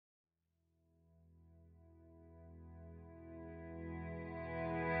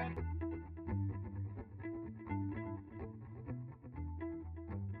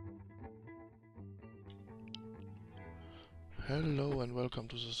Hello and welcome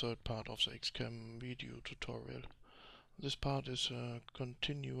to the third part of the XCAM video tutorial. This part is a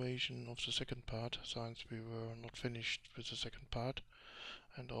continuation of the second part, since we were not finished with the second part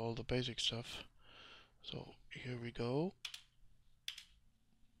and all the basic stuff. So here we go.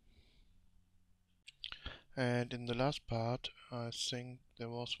 And in the last part I think there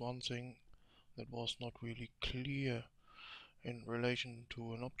was one thing that was not really clear in relation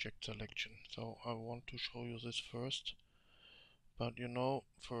to an object selection. So I want to show you this first. But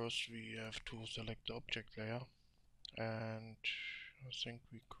first we have to select the object layer. And I think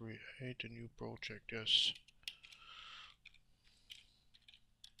we create a new project, yes.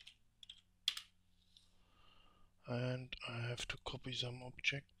 And I have to copy some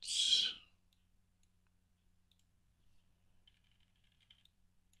objects.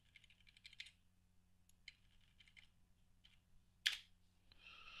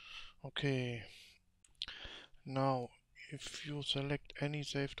 Okay. Now, if you select any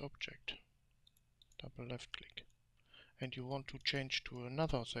saved object, double left click, and you want to change to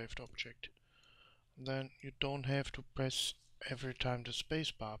another saved object, then you don't have to press every time the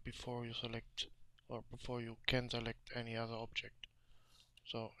spacebar before you select or before you can select any other object.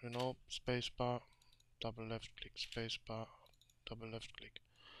 So, spacebar, double left click, spacebar, double left click.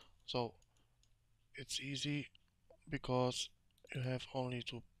 So it's easy because you have only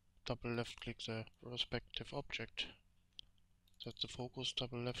to double left click the respective object. That's the focus,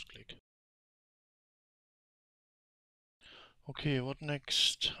 double left click. Okay, what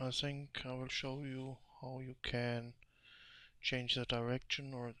next? I think I will show you how you can change the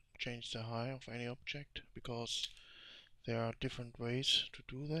direction or change the height of any object, because there are different ways to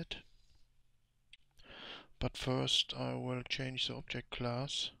do that. But first I will change the object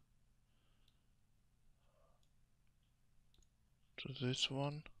class to this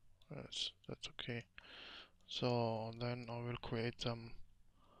one. Yes, that's okay. So then I will create some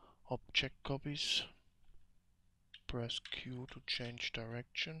object copies. Press Q to change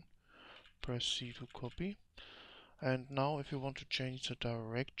direction, press C to copy. And now if you want to change the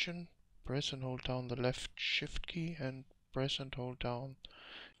direction, press and hold down the left shift key and press and hold down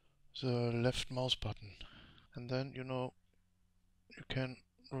the left mouse button. And then you can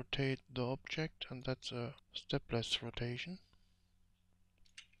rotate the object, and that's a stepless rotation.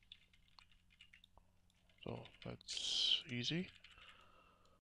 So that's easy.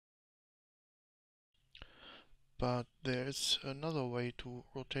 But there's another way to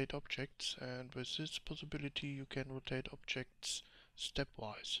rotate objects, and with this possibility you can rotate objects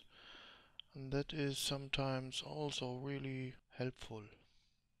stepwise. And that is sometimes also really helpful.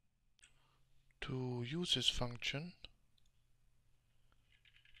 To use this function,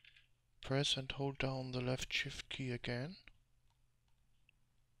 press and hold down the left shift key again,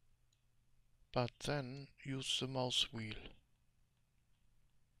 but then use the mouse wheel.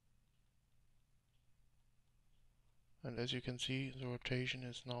 And as you can see, the rotation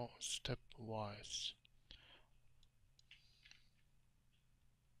is now stepwise.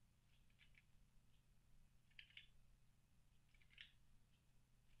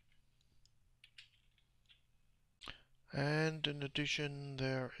 And in addition,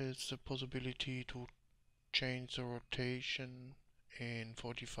 there is the possibility to change the rotation in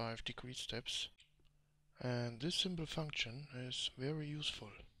 45-degree steps. And this simple function is very useful.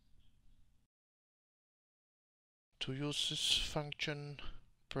 To use this function,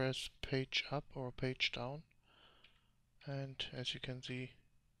 press page up or page down, and as you can see,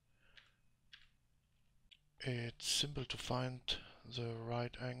 it's simple to find the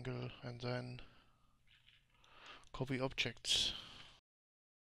right angle and then copy objects.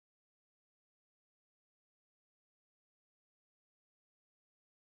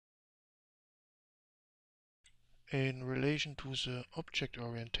 In relation to the object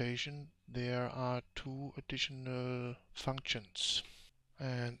orientation, there are two additional functions.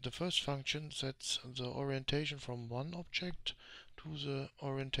 And the first function sets the orientation from one object to the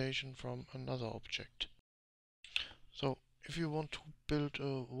orientation from another object. So if you want to build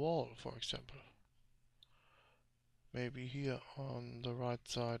a wall, for example, maybe here on the right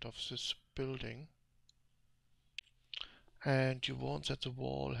side of this building, and you want that the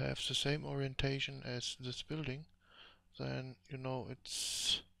wall have the same orientation as this building, then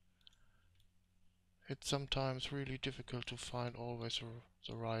it's sometimes really difficult to find always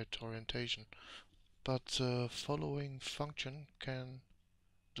the right orientation. But the following function can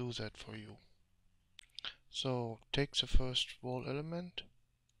do that for you. So take the first wall element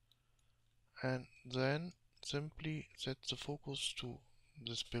and then simply set the focus to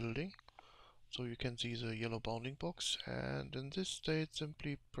this building. So you can see the yellow bounding box, and in this state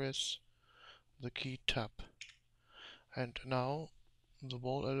simply press the key tab. And now the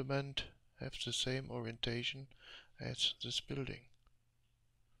wall element has the same orientation as this building.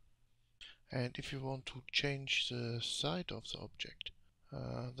 And if you want to change the side of the object,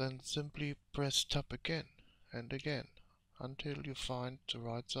 then simply press tab again and again until you find the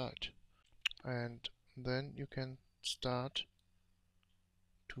right side. And then you can start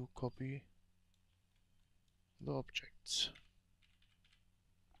to copy the objects.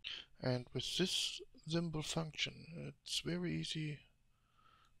 And with this simple function, it's very easy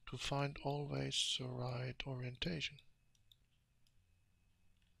to find always the right orientation.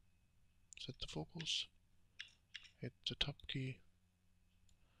 Set the focus, hit the tab key,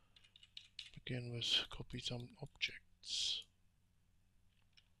 begin with copy some objects.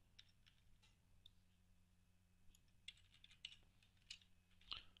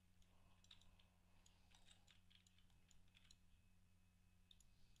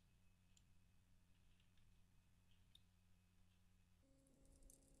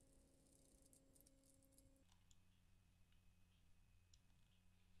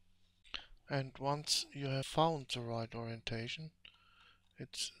 And once you have found the right orientation,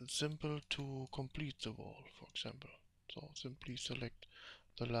 it's simple to complete the wall, for example. So simply select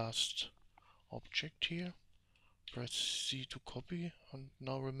the last object here, press C to copy, and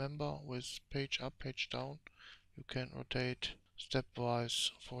now remember with page up, page down, you can rotate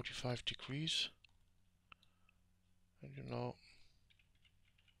stepwise 45 degrees. And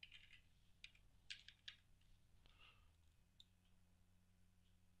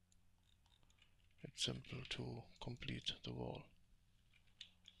it's simple to complete the wall.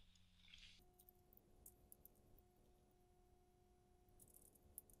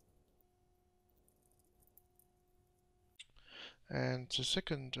 And the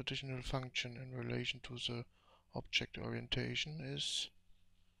second additional function in relation to the object orientation is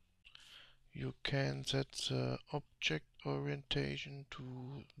you can set the object orientation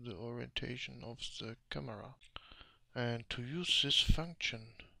to the orientation of the camera. And to use this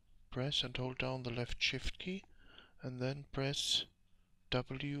function, press and hold down the left shift key and then press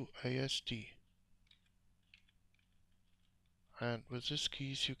WASD. And with these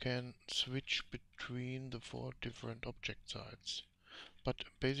keys you can switch between the 4 different object sides. But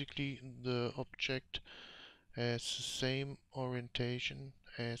basically the object has the same orientation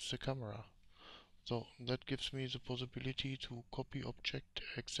as the camera. So that gives me the possibility to copy object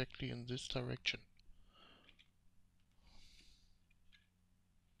exactly in this direction.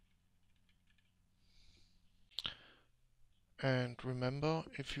 And remember,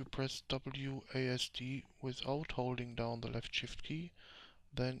 if you press WASD without holding down the left shift key,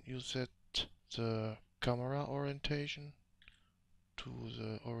 then you set the camera orientation to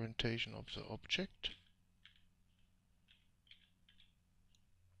the orientation of the object.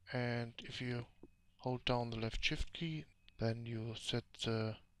 And if you hold down the left shift key, then you set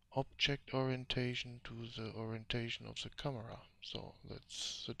the object orientation to the orientation of the camera. So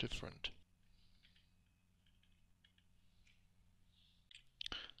that's the difference.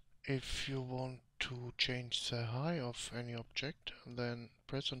 If you want to change the height of any object, then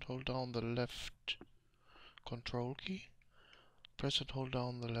press and hold down the left control key. Press and hold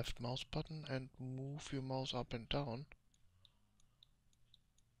down the left mouse button and move your mouse up and down.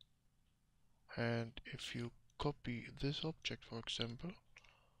 And if you copy this object, for example,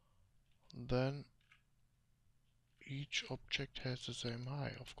 then each object has the same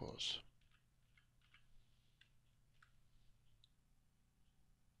height, of course.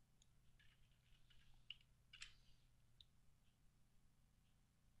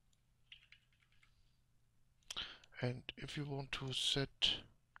 And if you want to set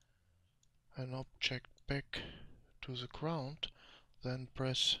an object back to the ground, then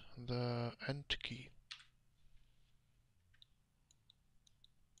press the End key.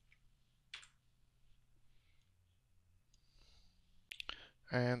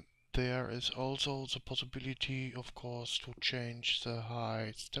 And there is also the possibility, of course, to change the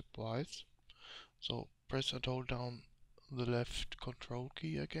height stepwise. So press and hold down the left control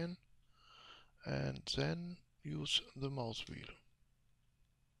key again, and then use the mouse wheel.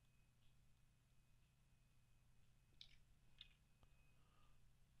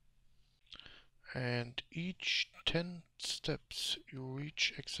 And each 10 steps you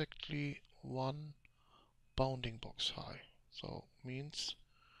reach exactly one bounding box high. So means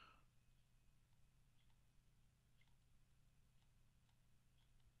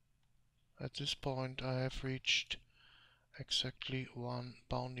at this point I have reached exactly one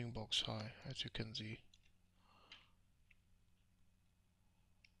bounding box high, as you can see.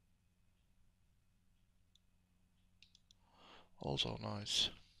 Also nice.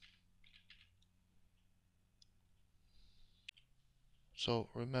 So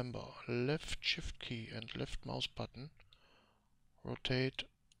remember, left shift key and left mouse button rotate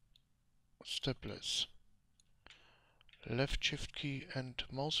stepless. Left shift key and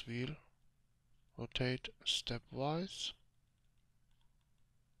mouse wheel rotate stepwise.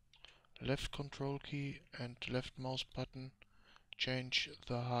 Left control key and left mouse button change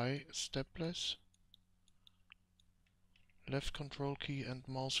the high stepless. Left control key and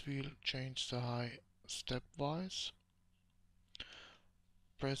mouse wheel change the high stepwise.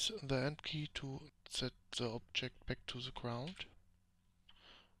 Press the End key to set the object back to the ground.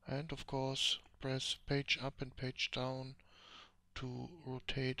 And of course press page up and page down to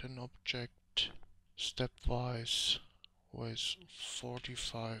rotate an object stepwise with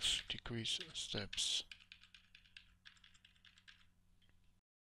 45 degrees steps.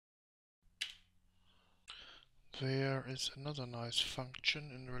 There is another nice function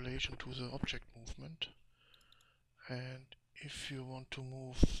in relation to the object movement, and if you want to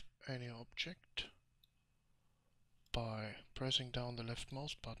move any object by pressing down the left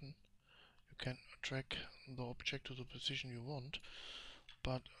mouse button, you can drag the object to the position you want,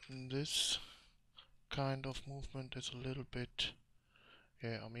 but this kind of movement is a little bit,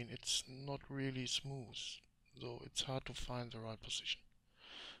 I mean, it's not really smooth, so it's hard to find the right position.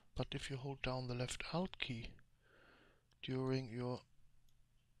 But if you hold down the left Alt key during your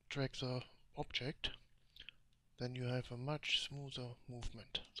drag the object, then you have a much smoother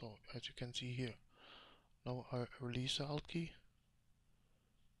movement. So as you can see here, now I release the Alt key,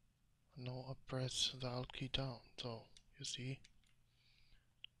 now I press the Alt key down. So you see,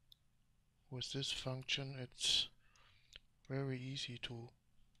 with this function it's very easy to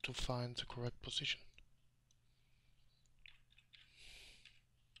find the correct position.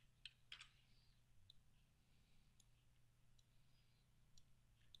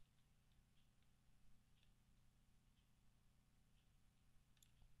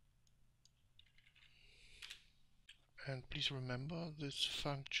 And please remember, this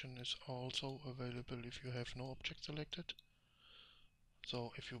function is also available if you have no object selected.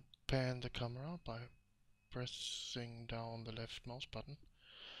 So if you pan the camera by pressing down the left mouse button,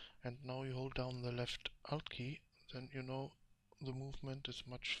 and now you hold down the left Alt key, then you know the movement is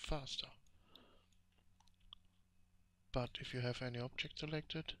much faster. But if you have any object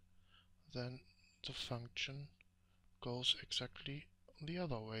selected, then the function goes exactly the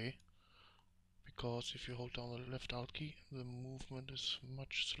other way, because if you hold down the left Alt key, the movement is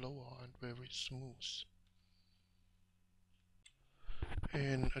much slower and very smooth.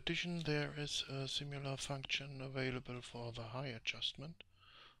 In addition, there is a similar function available for the high adjustment.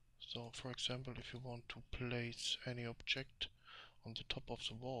 So for example, if you want to place any object on the top of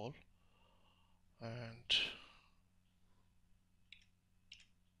the wall, and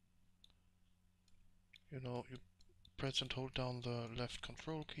you press and hold down the left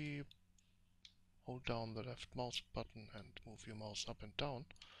control key, hold down the left mouse button and move your mouse up and down,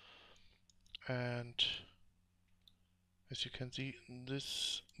 and as you can see,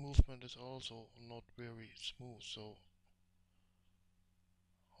 this movement is also not very smooth, so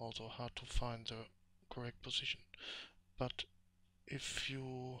also hard to find the correct position. But if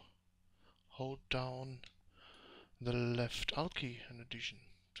you hold down the left Alt key in addition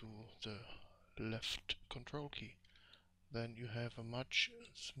to the left control key, then you have a much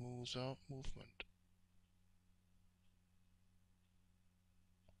smoother movement.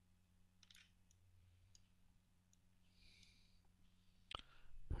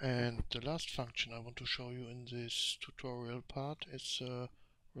 And the last function I want to show you in this tutorial part is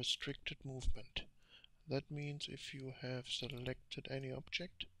restricted movement. That means if you have selected any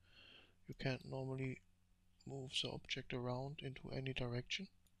object, you can't normally move the object around into any direction.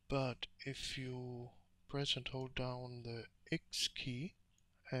 But if you press and hold down the X key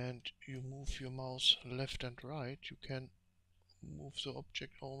and you move your mouse left and right, you can move the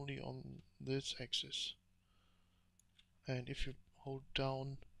object only on this axis. And if you hold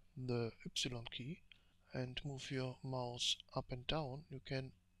down the Y key and move your mouse up and down, you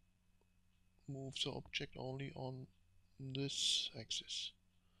can move the object only on this axis.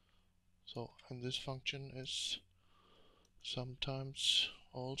 So, and this function is sometimes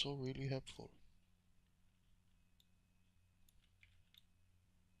also really helpful.